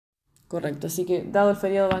Correcto, así que dado el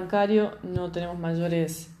feriado bancario no tenemos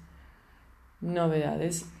mayores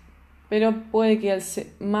novedades, pero puede que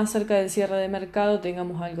más cerca del cierre de mercado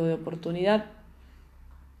tengamos algo de oportunidad.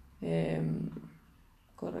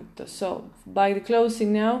 Correcto, so by the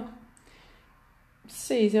closing now,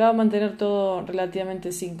 sí, se va a mantener todo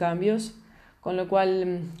relativamente sin cambios, con lo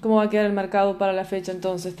cual, ¿cómo va a quedar el mercado para la fecha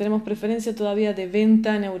entonces? Tenemos preferencia todavía de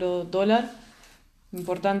venta en euro dólar.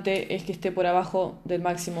 Importante es que esté por abajo del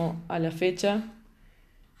máximo a la fecha.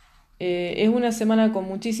 Es una semana con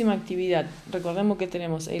muchísima actividad. Recordemos que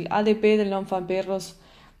tenemos el ADP del Non-Farm Payrolls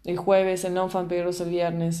el jueves, el Non-Farm Payrolls el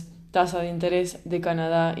viernes, tasa de interés de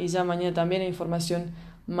Canadá y ya mañana también hay información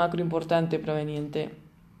macro importante proveniente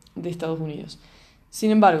de Estados Unidos. Sin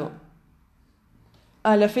embargo,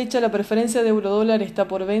 a la fecha la preferencia de euro-dólar está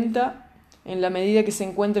por venta en la medida que se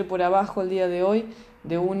encuentre por abajo el día de hoy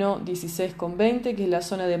de 1.1620, que es la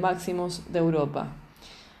zona de máximos de Europa.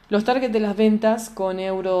 Los targets de las ventas con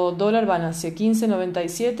euro-dólar van hacia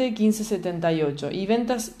 15.97, 15.78 y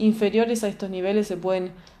ventas inferiores a estos niveles se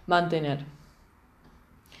pueden mantener.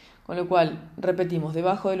 Con lo cual, repetimos,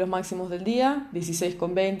 debajo de los máximos del día,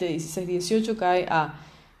 16.20, 16.18 cae a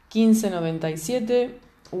 15.97,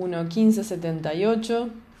 1.15.78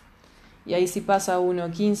 y ahí si pasa a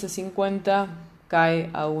 1.15.50 cae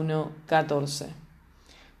a 1.14.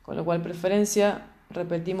 Con lo cual preferencia,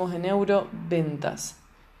 repetimos en euro, ventas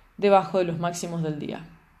debajo de los máximos del día.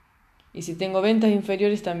 Y si tengo ventas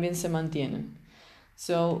inferiores también se mantienen.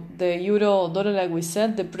 So the euro dollar, like we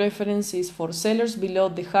said, the preference is for sellers below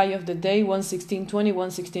the high of the day, 116.20,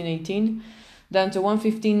 116.18, down to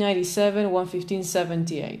 115.97,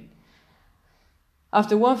 115.78.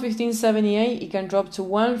 After 115.78, it can drop to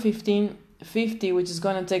 115.50, which is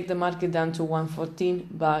going to take the market down to 114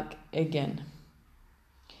 back again.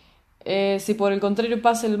 Si por el contrario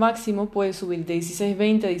pasa el máximo, puede subir de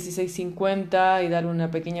 16.20 a 16.50 y dar una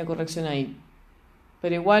pequeña corrección ahí.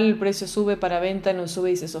 Pero igual el precio sube para venta, no sube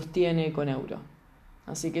y se sostiene con euro.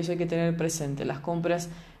 Así que eso hay que tener presente. Las compras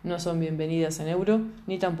no son bienvenidas en euro,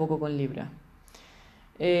 ni tampoco con libra.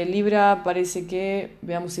 Libra parece que,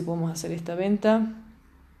 veamos si podemos hacer esta venta.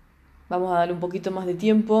 Vamos a darle un poquito más de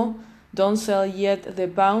tiempo. Don't sell yet the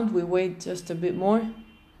pound, we wait just a bit more.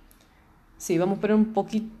 Sí, vamos a esperar un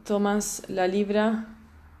poquito más la libra,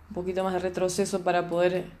 un poquito más de retroceso para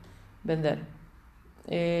poder vender.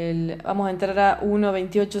 Vamos a entrar a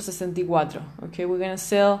 1.2864. Okay, we're going to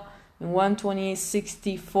sell in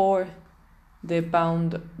 1.2864 the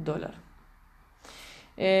pound dollar.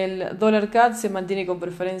 El dólar CAD se mantiene con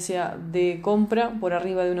preferencia de compra por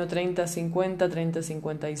arriba de 1.3050,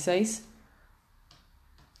 30.56.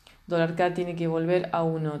 Dólar CAD tiene que volver a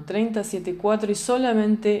 1.3074 y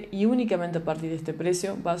solamente y únicamente a partir de este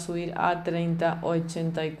precio va a subir a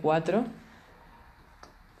 30.84.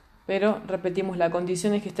 Pero repetimos, la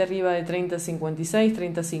condición es que esté arriba de 30.56,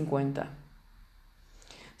 30.50.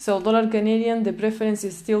 So dollar Canadian, the preference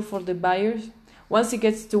is still for the buyers. Once it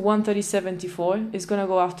gets to 130.74, it's going to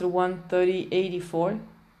go after 130.84.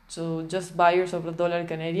 So just buyers of the dollar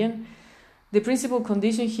Canadian. The principal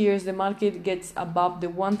condition here is the market gets above the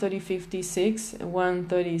 130.56 and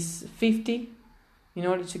 130.50 in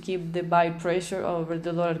order to keep the buy pressure over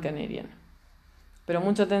the dollar Canadian. Pero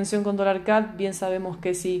mucha atención con dólar CAD, bien sabemos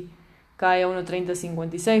que si cae a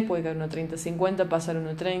 1.30.56 puede caer a 1.30.50, pasar a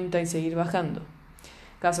 1.30 y seguir bajando.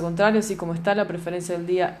 Caso contrario, así como está, la preferencia del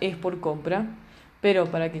día es por compra,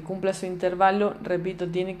 pero para que cumpla su intervalo, repito,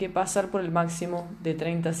 tiene que pasar por el máximo de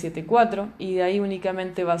 30.74 y de ahí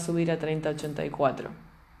únicamente va a subir a 30.84.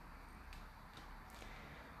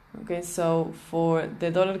 Okay, so for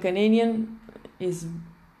the dollar Canadian, it's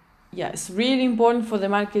really important for the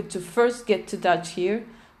market to first get to touch here,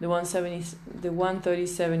 the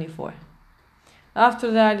 130.74.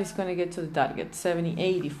 After that, it's going to get to the target,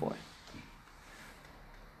 70.84.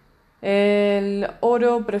 El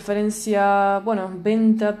oro, preferencia,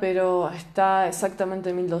 venta, pero está exactamente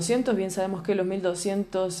en 1200. Bien sabemos que los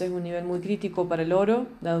 1200 es un nivel muy crítico para el oro,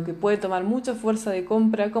 dado que puede tomar mucha fuerza de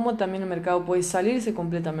compra, como también el mercado puede salirse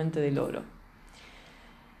completamente del oro.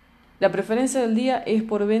 La preferencia del día es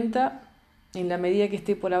por venta en la medida que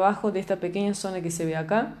esté por abajo de esta pequeña zona que se ve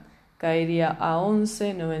acá. Caería a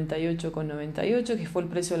 11.98,98, que fue el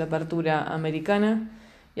precio de la apertura americana.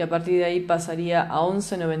 Y a partir de ahí pasaría a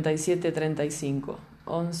 11.9735.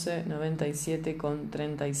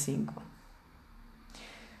 11.9735.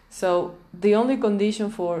 So the only condition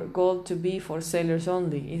for gold to be for sellers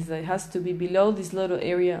only is that it has to be below this little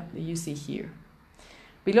area that you see here.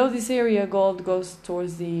 Below this area, gold goes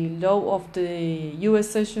towards the low of the US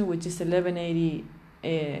session, which is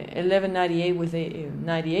 1198 with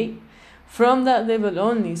 98. From that level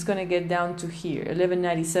only, it's going to get down to here,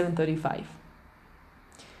 1197.35.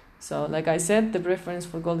 So, like I said, the preference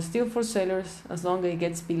for gold is still for sellers as long as it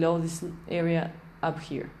gets below this area up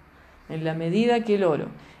here. En la medida que el oro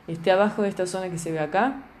esté abajo de esta zona que se ve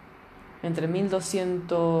acá, entre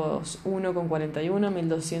 1201,41 y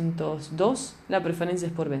 1202, la preferencia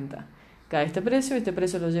es por venta. Cae este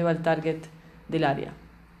precio lo lleva al target del área.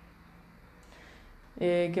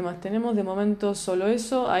 ¿Qué más tenemos? De momento solo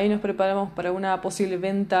eso. Ahí nos preparamos para una posible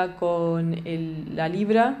venta con la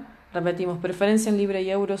libra. Repetimos, preferencia en libra y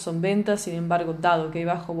euro son ventas. Sin embargo, dado que hay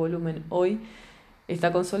bajo volumen hoy,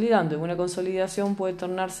 está consolidando. Y una consolidación puede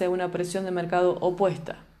tornarse a una presión de mercado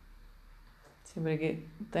opuesta. Siempre hay que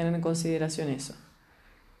tener en consideración eso.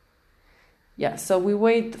 Yeah, so we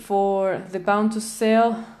wait for the pound to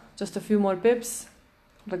sell just a few more pips.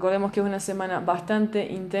 Recordemos que es una semana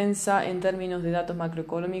bastante intensa en términos de datos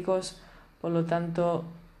macroeconómicos, por lo tanto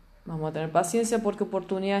vamos a tener paciencia porque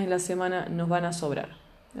oportunidades en la semana nos van a sobrar.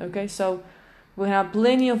 Okay, so we have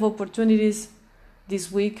plenty of opportunities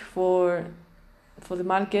this week for the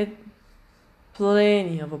market.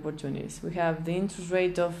 Plenty of opportunities. We have the interest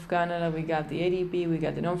rate of Canada, we got the ADP, we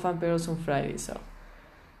got the non-farm payrolls on Friday, so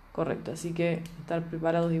correcto, así que estar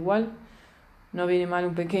preparados igual. No viene mal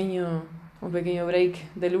un pequeño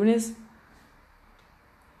break de lunes.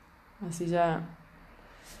 Así ya.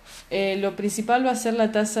 Lo principal va a ser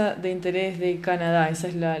la tasa de interés de Canadá. Ese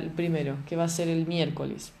es el primero, que va a ser el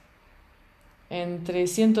miércoles. Entre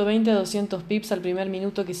 120 a 200 pips al primer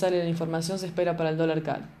minuto que sale la información se espera para el dólar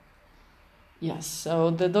CAD. Yes,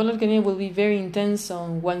 so the dollar Canadian will be very intense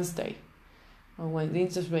on Wednesday. The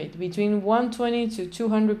interest rate between 120 to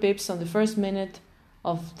 200 pips on the first minute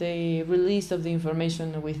of the release of the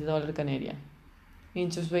information with the dollar Canadian.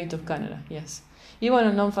 Interest rate of Canada, yes. Y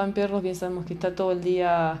bueno, el non-farm payrolls bien sabemos que está todo el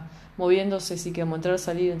día moviéndose, así que vamos a entrar,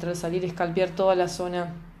 salir, escalpear toda la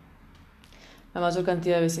zona la mayor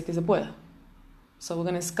cantidad de veces que se pueda. So we're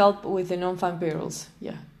going to scalp with the non-farm payrolls,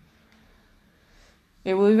 yeah.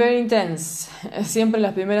 It will be very intense. Siempre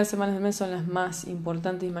las primeras semanas del mes son las más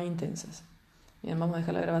importantes y más intensas. Bien, vamos a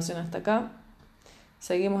dejar la grabación hasta acá.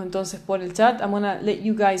 Seguimos entonces por el chat. I'm gonna let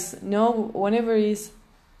you guys know whenever is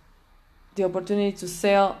the opportunity to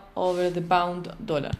sell over the pound dollar.